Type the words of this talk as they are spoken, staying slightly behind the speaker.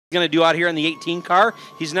going to do out here in the 18 car.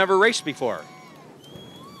 He's never raced before.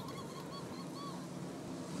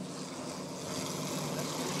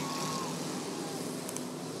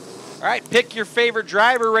 All right, pick your favorite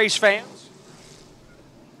driver, race fans.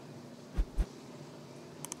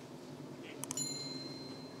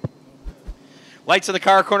 Lights on the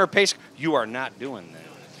car corner pace. You are not doing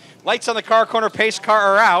that. Lights on the car corner pace car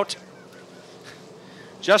are out.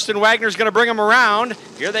 Justin Wagner's going to bring them around.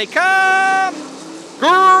 Here they come.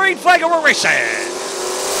 Green flag, and we're racing.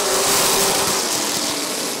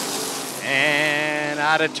 And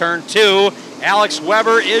out of turn 2, Alex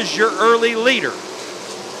Weber is your early leader.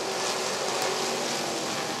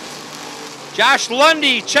 Josh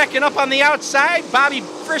Lundy checking up on the outside. Bobby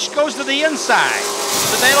Frisch goes to the inside.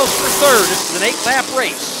 The battle's for third. This is an 8-lap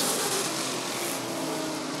race.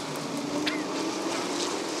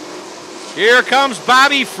 Here comes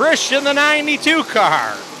Bobby Frisch in the 92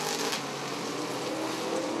 car.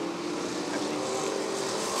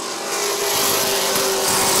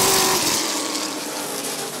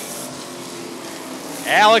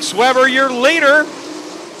 Alex Weber, your leader.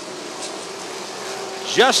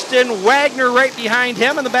 Justin Wagner right behind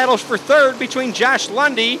him, and the battle's for third between Josh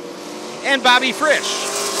Lundy and Bobby Frisch.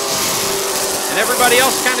 And everybody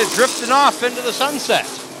else kind of drifting off into the sunset.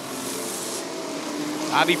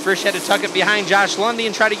 Bobby Frisch had to tuck it behind Josh Lundy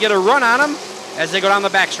and try to get a run on him as they go down the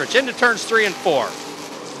backstretch into turns 3 and 4.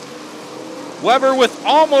 Weber with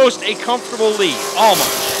almost a comfortable lead,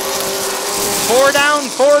 almost. 4 down,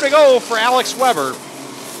 4 to go for Alex Weber.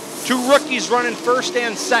 2 rookies running first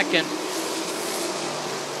and second.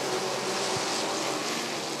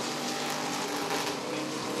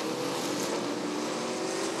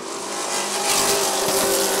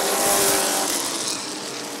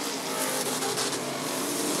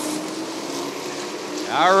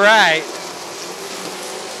 All right.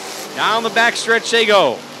 Down the backstretch they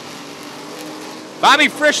go. Bobby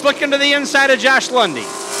Frisch looking to the inside of Josh Lundy.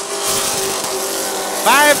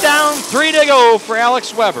 5 down, 3 to go for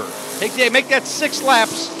Alex Weber. Make that 6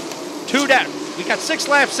 laps. 2 down. We got 6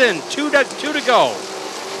 laps in, 2 to go.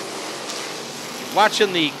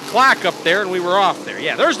 Watching the clock up there, and we were off there.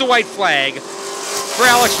 Yeah, there's the white flag for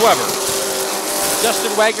Alex Weber.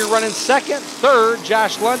 Justin Wagner running second, third,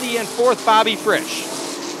 Josh Lundy, and fourth, Bobby Frisch.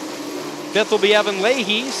 Fifth will be Evan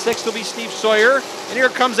Leahy. Sixth will be Steve Sawyer. And here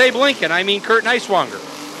comes Abe Lincoln. Kurt Neiswanger.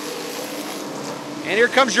 And here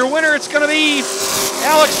comes your winner. It's going to be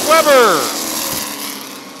Alex Weber.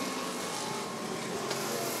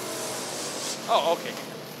 Oh, okay.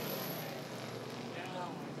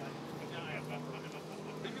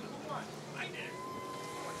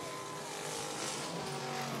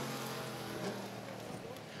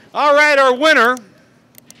 All right, our winner,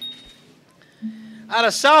 out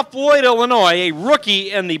of South Beloit, Illinois, a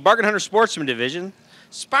rookie in the Bargain Hunter Sportsman division,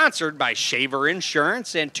 sponsored by Shaver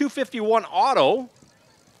Insurance and 251 Auto.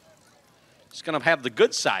 It's going to have the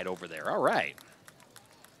good side over there. All right.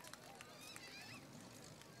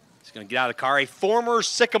 He's going to get out of the car. A former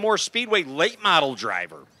Sycamore Speedway late model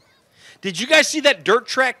driver. Did you guys see that dirt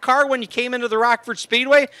track car when you came into the Rockford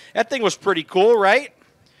Speedway? That thing was pretty cool, right?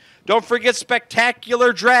 Don't forget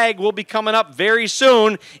Spectacular Drag will be coming up very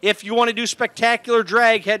soon. If you want to do Spectacular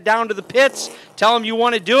Drag, head down to the pits. Tell them you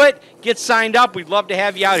want to do it. Get signed up. We'd love to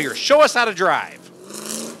have you out here. Show us how to drive.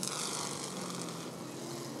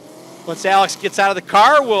 Once Alex gets out of the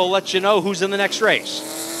car, we'll let you know who's in the next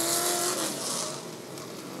race.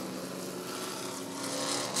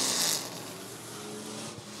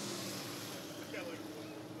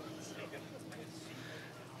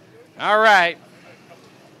 All right.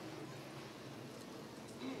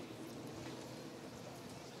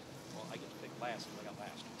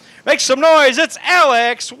 Make some noise, it's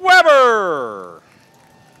Alex Weber.